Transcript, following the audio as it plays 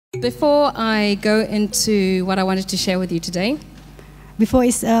Before I go into what I wanted to share with you today, Bevor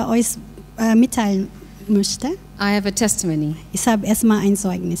ich euch mitteilen möchte, I have a testimony. ich habe erstmal ein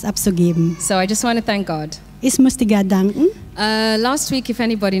Zeugnis abzugeben. So I just want to thank God. Ich möchte Gott danken. Last week, if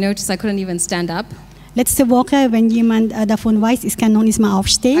anybody noticed, I couldn't even stand up. Letzte Woche, wenn jemand davon weiß, ich kann noch nicht mal I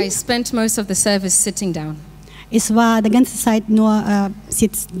aufstehen. spent most of the service sitting down. Ich war die ganze Zeit nur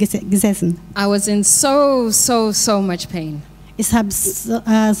gesessen. I was in so much pain. Ich habe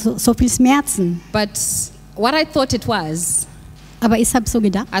so viel Schmerzen. But what I thought it was, Aber ich habe so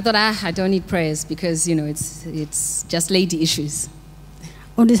gedacht. I thought, I don't need prayers because, you know, it's just lady issues.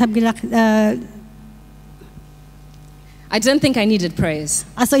 Und ich habe gedacht, I didn't think I needed prayers.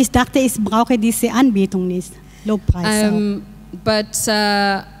 also ich dachte, ich brauche diese Anbetung nicht. Lobpreis auch. But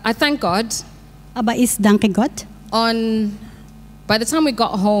I thank God. Aber ich danke Gott. By the time we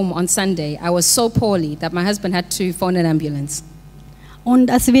got home on Sunday, I was so poorly that my husband had to phone an ambulance.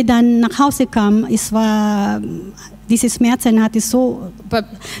 Und als wir dann nach Hause kamen, diese Schmerzen hatte so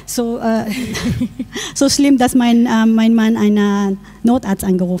schlimm, dass mein Mann einen Notarzt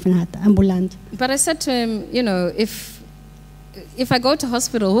angerufen hat, ambulant. But I said to him, you know, if I go to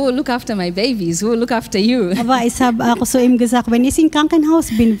hospital, who will look after my babies? Who will look after you? Aber ich habe auch zu ihm gesagt, wenn ich im Krankenhaus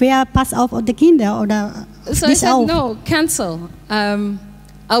bin, wer passt auf die Kinder oder So I said, no, cancel.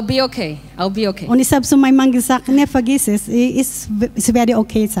 I'll be okay. I'll be okay. Und ich habe zu meinem Mann gesagt, ne, vergiss es, es werde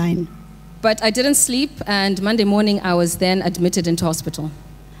okay sein. But I didn't sleep, and Monday morning I was then admitted into hospital.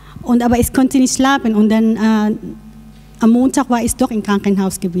 Aber ich konnte nicht schlafen und dann am Montag war ich doch im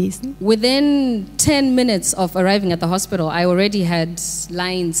Krankenhaus gewesen. Within 10 minutes of arriving at the hospital, I already had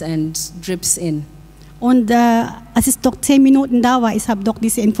lines and drips in. Und als ich doch 10 Minuten da war, ich habe doch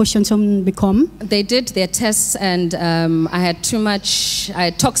diese Infusion schon bekommen. They did their tests, and I had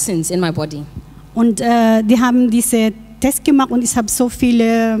toxins in my body. Und die haben diese Test gemacht und ich habe so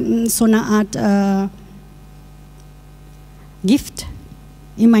viele, so eine Art Gift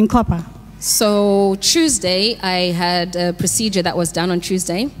in meinem Körper. So Tuesday, I had a procedure that was done on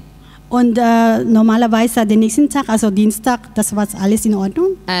Tuesday. Und normalerweise den nächsten Tag, also Dienstag, das war alles in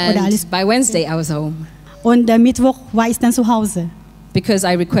Ordnung. And oder alles. by Wednesday, I was home. Und Mittwoch war ich dann zu Hause. Because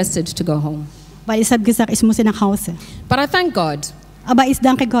I requested to go home. Weil ich habe gesagt, ich muss nach Hause. But I thank God. Aber ich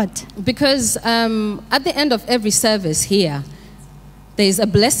danke Gott. Because at the end of every service here, there is a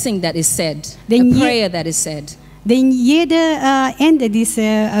blessing that is said, a prayer that is said. Denn jede Ende dieses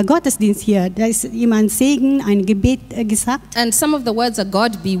Gottesdienst hier, da ist jemand Segen, ein Gebet gesagt. And some of the words are,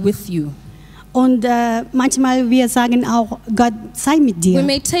 God be with you. Und manchmal wir sagen auch, Gott sei mit dir. We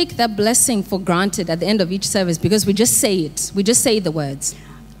may take that blessing for granted at the end of each service because we just say it. We just say the words.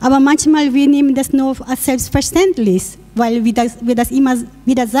 Aber manchmal wir nehmen das nur als selbstverständlich, weil wir das immer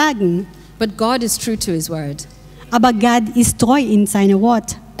wieder sagen. But God is true to His word. Aber Gott ist treu in seinem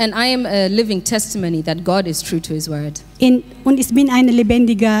Wort. And I am a living testimony that God is true to His word. Und ich bin ein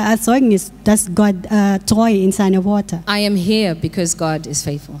lebendiger Zeugnis, dass Gott treu in seine Worte. I am here because God is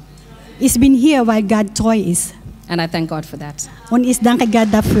faithful. Ich bin hier, weil Gott treu ist. And I thank God for that. Und ich danke Gott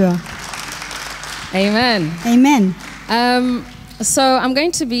dafür. Amen. Amen. So I'm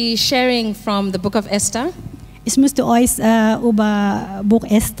going to be sharing from the book of Esther. Ich möchte euch über Buch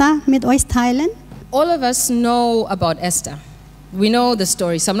Esther mit euch teilen. All of us know about Esther. We know the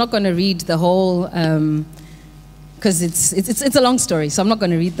story, so I'm not going to read the whole, because it's a long story, so I'm not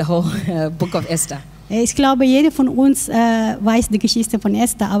going to read the whole book of Esther. Ich glaube, jeder von uns weiß die Geschichte von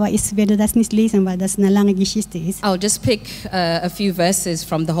Esther, aber ich werde das nicht lesen, weil das eine lange Geschichte ist. I'll just pick a few verses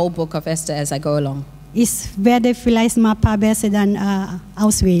from the whole book of Esther as I go along. Ich werde vielleicht mal ein paar Verse dann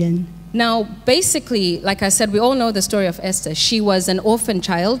auswählen. Now, basically, like I said, we all know the story of Esther. She was an orphan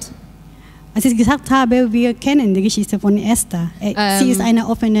child. Als ich gesagt habe, wir kennen die Geschichte von Esther. Sie ist ein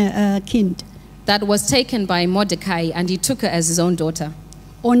offenes Kind. That was taken by Mordecai, and he took her as his own daughter.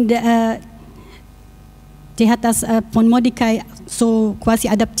 Und die hat das von Mordecai so quasi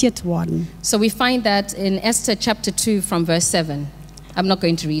adaptiert worden. So we find that in Esther chapter 2 from verse 7. I'm not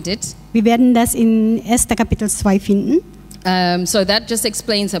going to read it. Wir werden das in Esther Kapitel 2 finden. So that just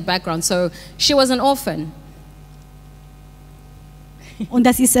explains her background. So she was an orphan. Und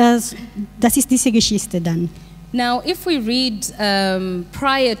das ist diese Geschichte dann. Now, if we read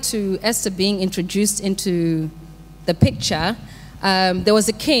prior to Esther being introduced into the picture, there was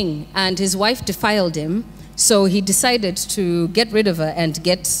a king and his wife defiled him, so he decided to get rid of her and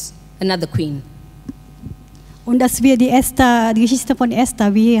get another queen. Und dass wir die Geschichte von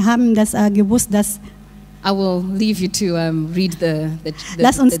Esther, wir haben das gewusst, dass I will leave you to read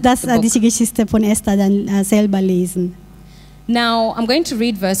Lass uns the diese Geschichte von Esther dann selber lesen. Now, I'm going to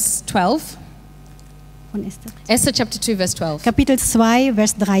read verse 12. Von Esther. Esther chapter 2, verse 12. Kapitel 2,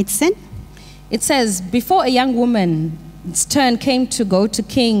 Vers 13. It says, before a young woman's turn came to go to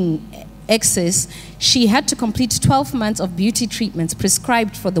King Xerxes, she had to complete 12 months of beauty treatments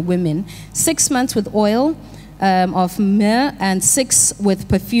prescribed for the women, 6 months with oil of myrrh and 6 with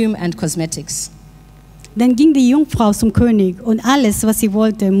perfume and cosmetics. Dann ging die Jungfrau zum König und alles, was sie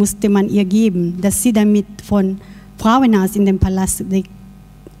wollte, musste man ihr geben, dass sie damit von Frauenhaus in den Palast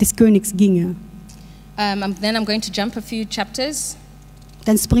des Königs ginge. Then I'm going to jump a few chapters.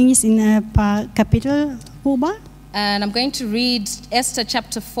 Dann springe ich in ein paar Kapitel rüber. And I'm going to read Esther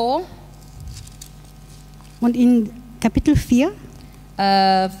chapter 4. Und in Kapitel 4,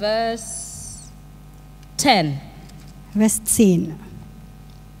 verse 10. Vers 10.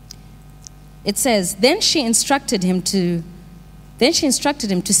 It says, Then she instructed him to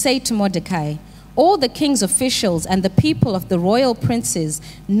say to Mordecai, all the king's officials and the people of the royal princes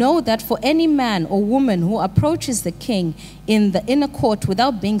know that for any man or woman who approaches the king in the inner court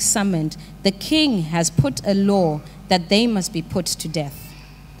without being summoned, the king has put a law that they must be put to death,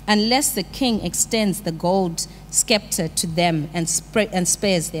 unless the king extends the gold scepter to them and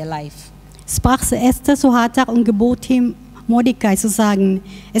spares their life. Sprach sie Esther zu Hathach und gebot ihm, Mordecai zu sagen,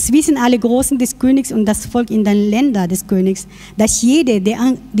 es wissen alle Großen des Königs und das Volk in den Ländern des Königs, dass jeder,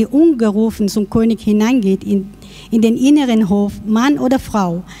 der ungerufen zum König hineingeht, in den inneren Hof, Mann oder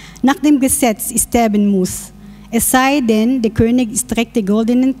Frau, nach dem Gesetz sterben muss. Es sei denn, der König streckt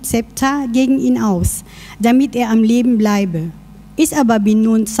goldenen Zepter gegen ihn aus, damit er am Leben bleibe. Ich aber bin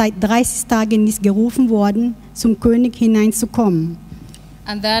nun seit 30 Tagen nicht gerufen worden, zum König hineinzukommen.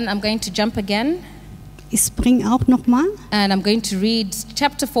 And then I'm going to jump again. Ich springe auch nochmal. And I'm going to read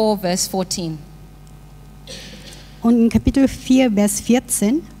chapter 4, verse 14. Und in Kapitel 4, Vers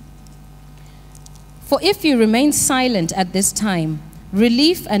 14. For if you remain silent at this time,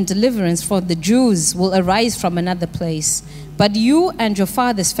 relief and deliverance for the Jews will arise from another place, but you and your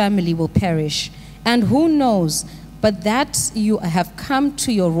father's family will perish. And who knows but that you have come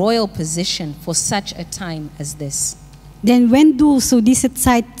to your royal position for such a time as this? Denn wenn du zu dieser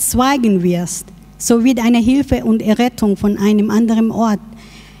Zeit schweigen wirst, so wird eine Hilfe und Errettung von einem anderen Ort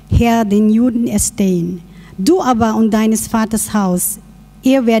her den Juden erstehen. Du aber und deines Vaters Haus,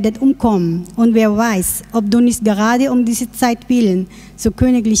 ihr werdet umkommen. Und wer weiß, ob du nicht gerade um diese Zeit willen zur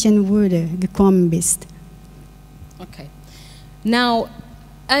königlichen Würde gekommen bist. Okay. Now,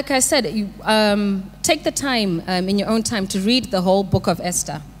 like I said, you, take the time in your own time to read the whole book of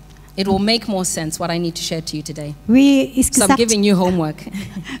Esther. It will make more sense what I need to share to you today. So I'm giving you homework.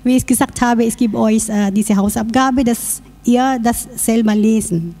 Wie ich gesagt habe, ich gebe euch diese Hausaufgabe, dass ihr das selber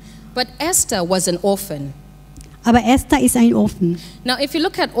lesen. But Esther was an orphan. Aber Esther ist ein Orphan. Now, if you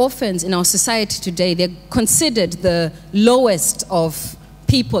look at orphans in our society today, they're considered the lowest of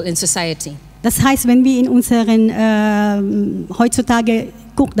people in society. Das heißt, wenn wir in unseren heutzutage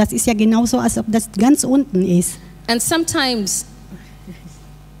gucken, das ist ja genauso, als ob das ganz unten ist. And sometimes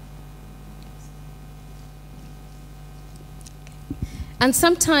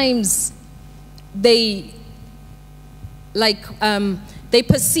they they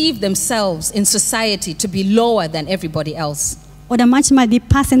perceive themselves in society to be lower than everybody else. Oder manchmal die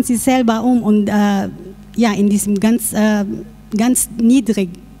passen sich selber und ja in diesem ganz niedrig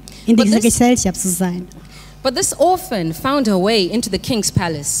in dieser Gesellschaft zu sein. But this orphan found her way into the king's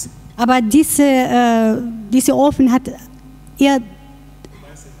palace. Aber diese Orphan hat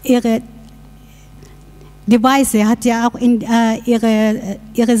die Weise hat ja auch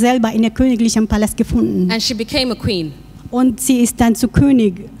ihre selber in der königlichen Palast gefunden. And she became a queen. Und sie ist dann zur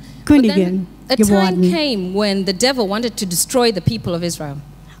Königin geworden. A time came when the devil wanted to destroy the people of Israel.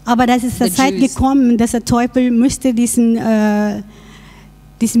 Aber das ist die Zeit gekommen, dass der Teufel müsste diesen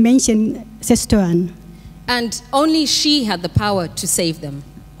Menschen zerstören. And only she had the power to save them.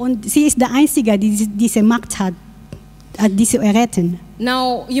 Und sie ist der Einzige, die diese Macht hat, diese zu erretten.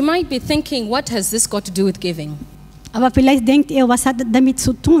 Now, you might be thinking, what has this got to do with giving? Aber vielleicht denkt ihr, was hat damit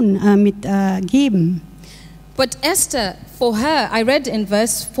zu tun mit Geben? But Esther, for her, I read in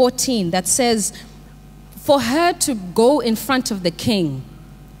verse 14 that says, for her to go in front of the king,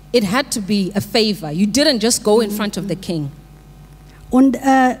 it had to be a favor. You didn't just go in front of the king. Und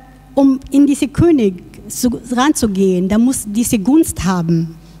in diese König ranzugehen, da muss diese Gunst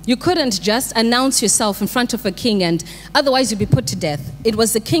haben. You couldn't just announce yourself in front of a king and otherwise you'd be put to death. It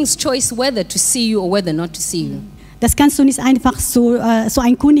was the king's choice whether to see you or whether not to see you. Das kannst du nicht einfach so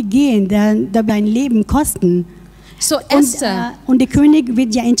ein König gehen, der dein Leben kosten. So Esther, und der König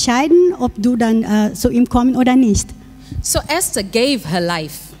wird ja entscheiden, ob du dann zu ihm kommen oder nicht. So Esther gave her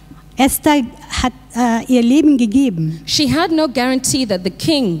life. Esther hat ihr Leben gegeben. She had no guarantee that the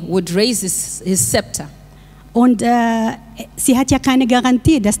king would raise his scepter. Und sie hat ja keine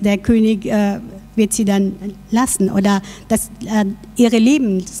Garantie, dass der König wird sie dann lassen oder dass ihre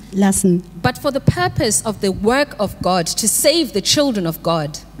Leben lassen. But for the purpose of the work of God, to save the children of God,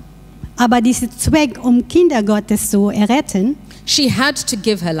 Aber dieser Zweck, Kinder Gottes zu erretten, she had to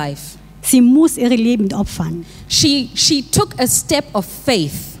give her life. sie muss ihr Leben opfern. She took a step of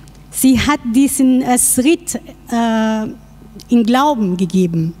faith. Sie hat diesen Schritt in Glauben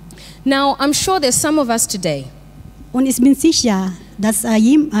gegeben. Now, I'm sure there's some of us today. Und ich bin sicher, dass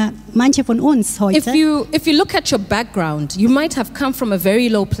manche von uns heute, If you look at your background, you might have come from a very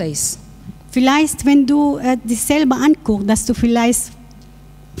low place. vielleicht, wenn du dich selber anguckst, dass du vielleicht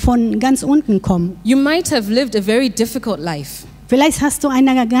von ganz unten kommst. You might have lived a very difficult life. Vielleicht hast du ein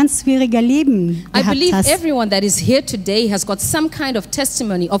ganz schwieriges Leben I gehabt. believe everyone that is here today has got some kind of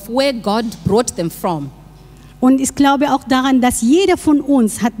testimony of where God brought them from. Und ich glaube auch daran, dass jeder von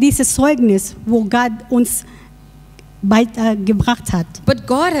uns hat dieses Zeugnis, wo Gott uns gebracht hat. But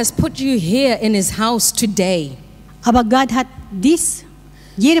God has put you here in His house today Aber Gott hat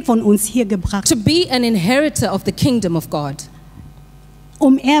jeder von uns hier gebracht, to be an inheritor of the kingdom of God,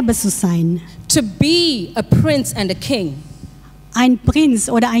 Erbe zu sein, to be a prince and a king, ein Prinz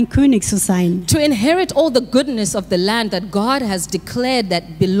oder ein König zu sein, to inherit all the goodness of the land that God has declared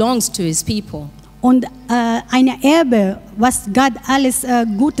that belongs to His people. und eine Erbe, was Gott alles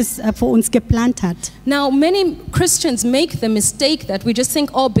Gutes für uns geplant hat. Now, many Christians make the mistake that we just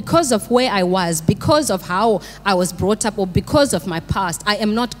think, oh, because of where I was, because of how I was brought up, or because of my past, I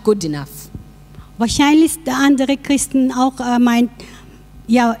am not good enough. Wahrscheinlich der andere Christen auch meint,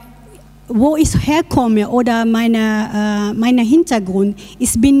 ja, wo ich herkomme oder mein Hintergrund,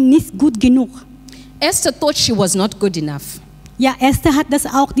 ich bin nicht gut genug. Esther thought she was not good enough. Ja, Esther hat das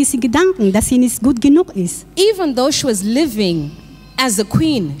auch, diese Gedanken, dass sie nicht gut genug ist. Even though she was living as a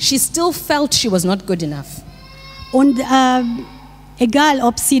queen, she still felt she was not good enough. Und egal,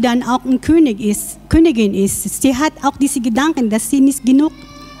 ob sie dann auch ein Königin ist, sie hat auch diese Gedanken, dass sie nicht genug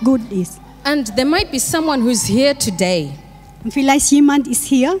gut ist. And there might be someone who's here today, Und vielleicht jemand ist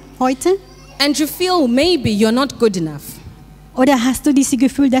hier heute and you feel maybe you're not good enough. oder hast du dieses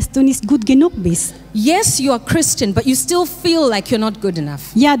Gefühl, dass du nicht gut genug bist. Yes, you are Christian, but you still feel like you're not good enough.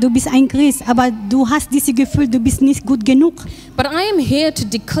 Ja, du bist ein Christ, aber du hast dieses Gefühl, du bist nicht gut genug. But I am here to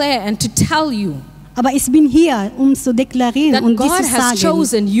declare and to tell you Aber ich bin hier, um zu deklarieren that und dies God zu has sagen.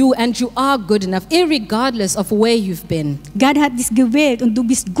 chosen you and you are good enough, irregardless of where you've been. Gott hat dich gewählt und du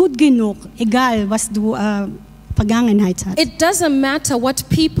bist gut genug, egal was du Vergangenheit hast. It doesn't matter what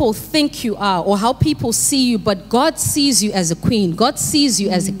people think you are or how people see you, but God sees you as a queen. God sees you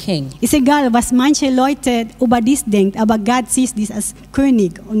as a king. Ist egal, was manche Leute über dich denken, aber Gott sieht dich als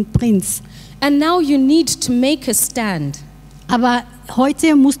König und Prinz. And now you need to make a stand Aber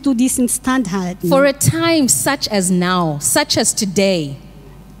heute musst du diesen Stand halten. for a time such as now, such as today,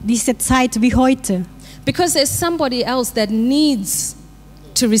 Diese Zeit wie heute. because there's somebody else that needs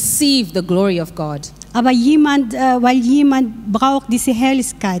to receive the glory of God. Aber weil jemand braucht diese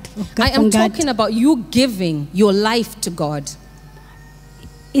Herrlichkeit I von am Gott. talking about you giving your life to God.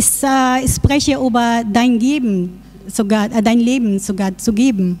 Ich spreche über dein Leben zu Gott zu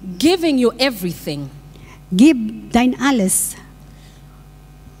geben. Giving you everything. Gib dein alles.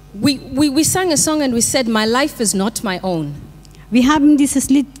 We sang a song and we said, my life is not my own. Wir haben dieses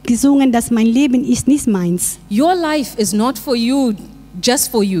Lied gesungen, dass mein Leben ist nicht meins. Your life is not for you, just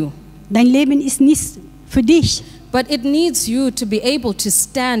for you. Dein Leben ist nicht für dich. But it needs you to be able to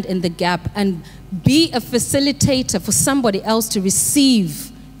stand in the gap and be a facilitator for somebody else to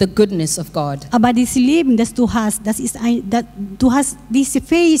receive the goodness of God. Aber dieses Leben, das du hast, du hast diese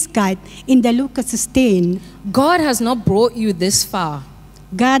Fähigkeit, in der Lücke zu stehen. God has not brought you this far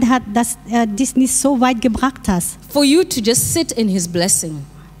Gott hat dich nicht so weit gebracht hast. for you to just sit in His blessing,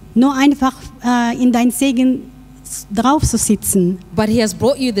 Nur einfach in dein Segen drauf zu sitzen. but He has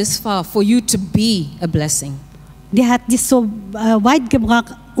brought you this far for you to be a blessing. Der hat dich so weit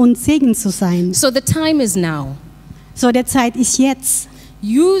gebracht, um Segen zu sein. So the time is now. So der Zeit ist jetzt.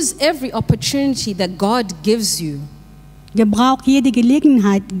 Use every opportunity that God gives you Gebrauch jede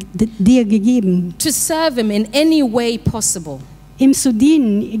Gelegenheit, dir gegeben, to serve Him in any way possible. ihm zu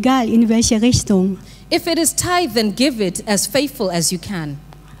dienen, egal in welche Richtung. If it is tithe, then give it as faithful as you can.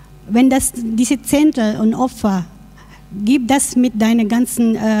 Wenn diese Zehntel und Opfer, gib das mit deiner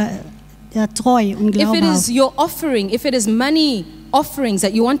ganzen Treu und If Glaube it auf. is your offering, if it is money offerings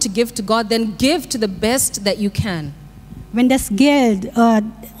that you want to give to God, then give to the best that you can. Wenn das Geld,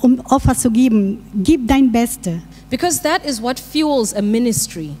 Opfer zu geben, gib dein Bestes. Because that is what fuels a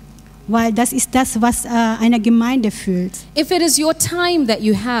ministry. Weil das ist das, was eine Gemeinde fühlt. If it is your time that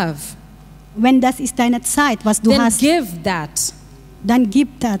you have, wenn das ist deine Zeit, was du then hast, give that. dann gib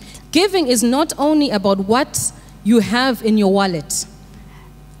das. Giving is not only about what you have in your wallet,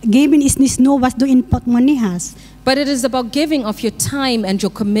 Geben ist nicht nur, was du in Portemonnaie hast. but it is about giving of your time and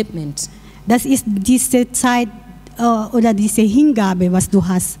your commitment. Das ist diese Zeit oder diese Hingabe, was du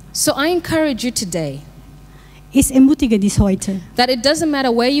hast. So I encourage you today Ich ermutige dich heute. that it doesn't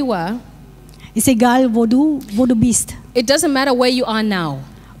matter where you are, Ist egal, wo du bist it doesn't matter where you are now,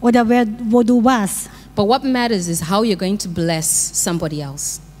 oder wo du warst. but what matters is how you're going to bless somebody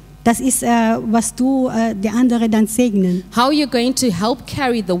else. Das ist, was du der andere dann segnen. How you're going to help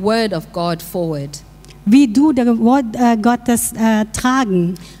carry the word of God forward. Wie du das Wort Gottes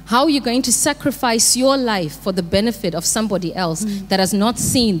tragen. How you're going to sacrifice your life for the benefit of somebody else that has not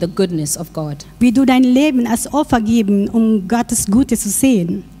seen the goodness of God. Wie du dein Leben als Opfer geben, um Gottes Gutes zu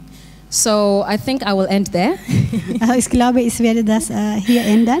sehen. So I think I will end there. Also ich glaube, ich werde das hier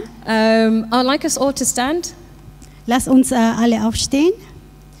ändern. I'd like us all to stand. Lass uns alle aufstehen.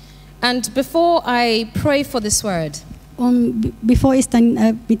 And before I pray for this word, Und bevor ich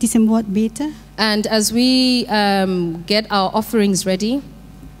dann mit diesem Wort bete, and as we get our offerings ready,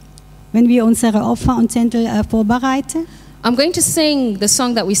 wenn wir unsere Opfer und Zehntel vorbereiten, I'm going to sing the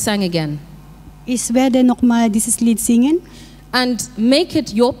song that we sang again. ich werde nochmal dieses Lied singen And make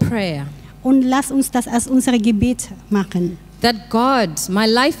it your prayer und lass uns das als unser Gebet machen. that God, my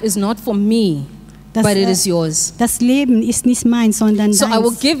life is not for me, Das, but it is yours. das Leben ist nicht mein, sondern So I will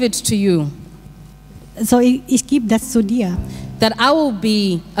deins. give it to you, So ich gebe das zu dir. that I will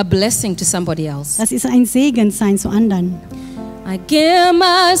be a blessing to somebody else. Das ist ein Segen sein zu anderen. I give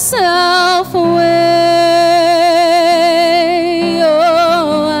myself away,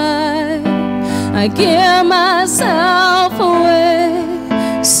 oh, I give myself away,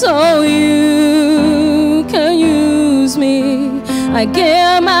 so you can use me. I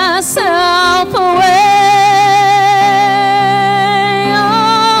give myself away,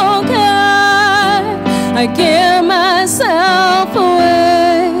 oh God, I give myself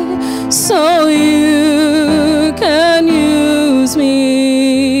away, so you can use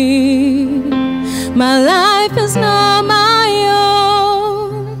me. My life is not my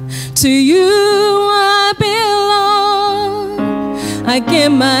own, to you I belong. I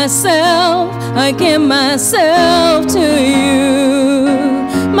give myself to you.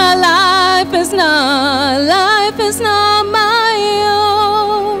 My life is not my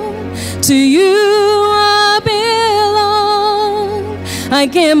own, to you I belong. I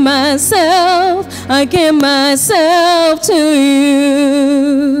give myself to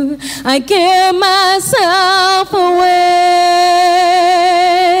you. I give myself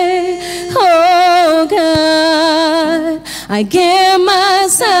away, oh God. I give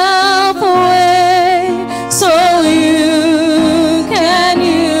myself away, so you can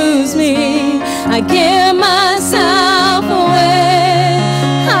use me. I give myself away.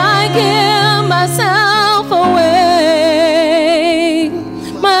 I give myself away.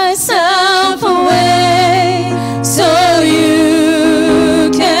 Myself away, so you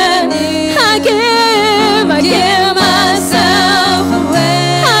can. I give myself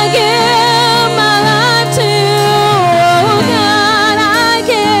away. I give my life to you, oh God. I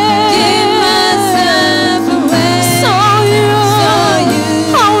give myself away, so you,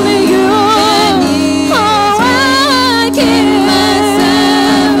 only you. Oh, I give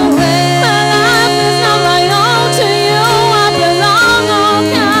myself away. My life is not my own, to you I belong, oh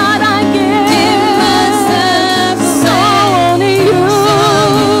God. I give myself away, so only you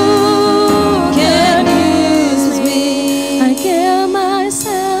can use me. I give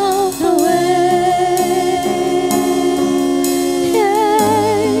myself away.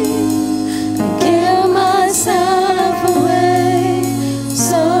 I give myself away,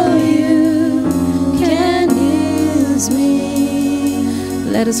 so you can use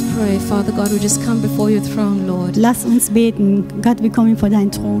me. Let us pray. Father God, we just come before your throne, Lord, Lass uns beten. Gott, wir kommen vor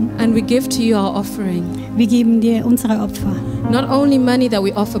deinen Thron. and we give to you our offering. Wir geben dir unsere Opfer. Not only money that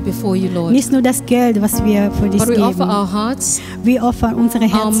we offer before you, Lord, Nicht nur das Geld, was wir für dich but we offer geben. our hearts, Wir opfern unsere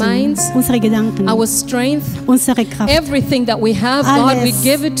Herzen, minds, unsere Gedanken, our strength, unsere Kraft. everything that we have, God, we Alles.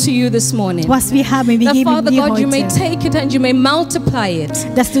 give it to you this morning. Was wir haben, wir That, geben Father dir God, you may heute. take it and you may multiply it.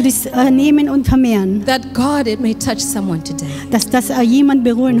 Dass du das nehmen und vermehren. That, God, it may touch someone today. Dass das jemand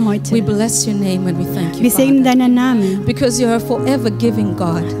berühren heute. We bless your name and we thank you, Wir segnen Father, deinen Namen. because you are a forever giving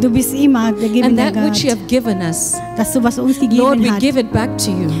God. Du bist immer der And gebende that which you Gott. have given us, Dass du was uns Lord, gegeben we hast. give it back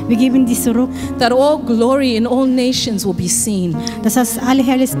to you. Wir geben dich zurück. That all glory in all nations will be seen. Dass das alle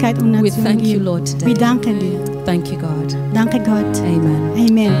Herrlichkeit und We Nation thank you, gibt. Lord, today. Wir danken dir. Thank you, God. Danke Gott. Amen.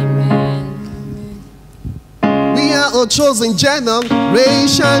 Amen. We are a chosen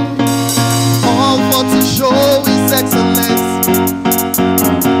generation. come for to show His excellence.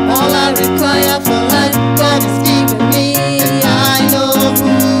 All I require for life, God is giving me. And I know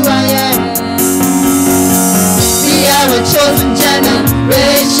who I am. We are a chosen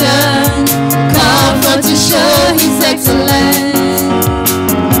generation, come for to show His excellence.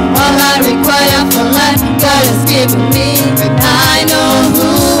 All I require for life, God has given me. And I know who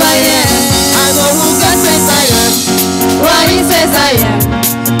I am. I know who God says I am. What He says I am.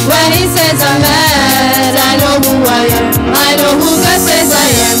 When He says I'm mad, I know who I am. I know who God says I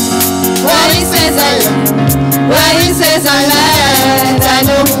am. When He says I am. When He says I'm mad, I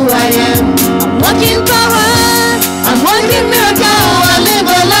know who I am. I'm walking power. I'm walking miracle. I live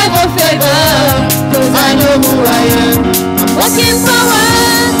a life of favor, cause I know who I am. I'm walking power.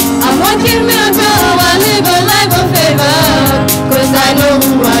 I'm walking miracle. I live a life of favor, cause I know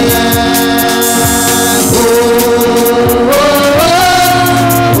who I am. Oh, oh, oh,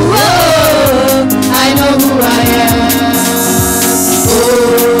 oh, I know who I am. Oh,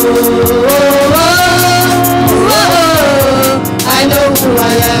 oh, oh, oh, I know who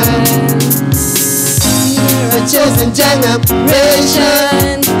I am. We're a chosen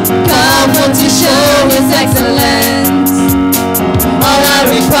generation, come on to show His excellence. All I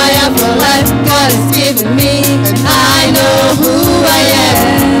require for life, God has given me, and I know who I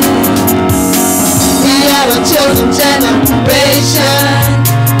am. We are a chosen generation,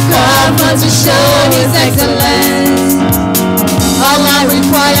 come on to show His excellence. All I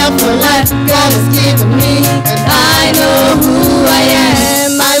require for life, God has given me, and I know who I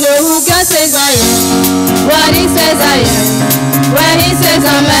am. I know who God says I am. What He says I am. When He says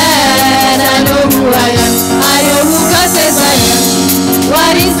I'm mad, I know who I am. I know who God says I am.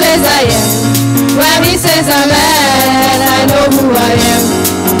 What He says I am. When He says I'm mad, I know who I am.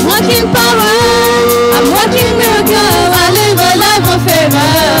 I'm walking power. I'm walking miracle. I live a life of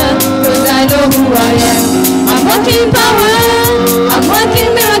favor, cause I know who I am. I'm walking power. I'm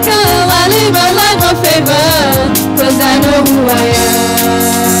walking miracle. I live a life of favor, cause I know who I am.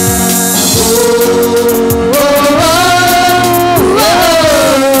 Oh, oh, oh,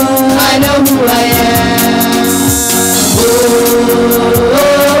 oh, I know who I am. Oh,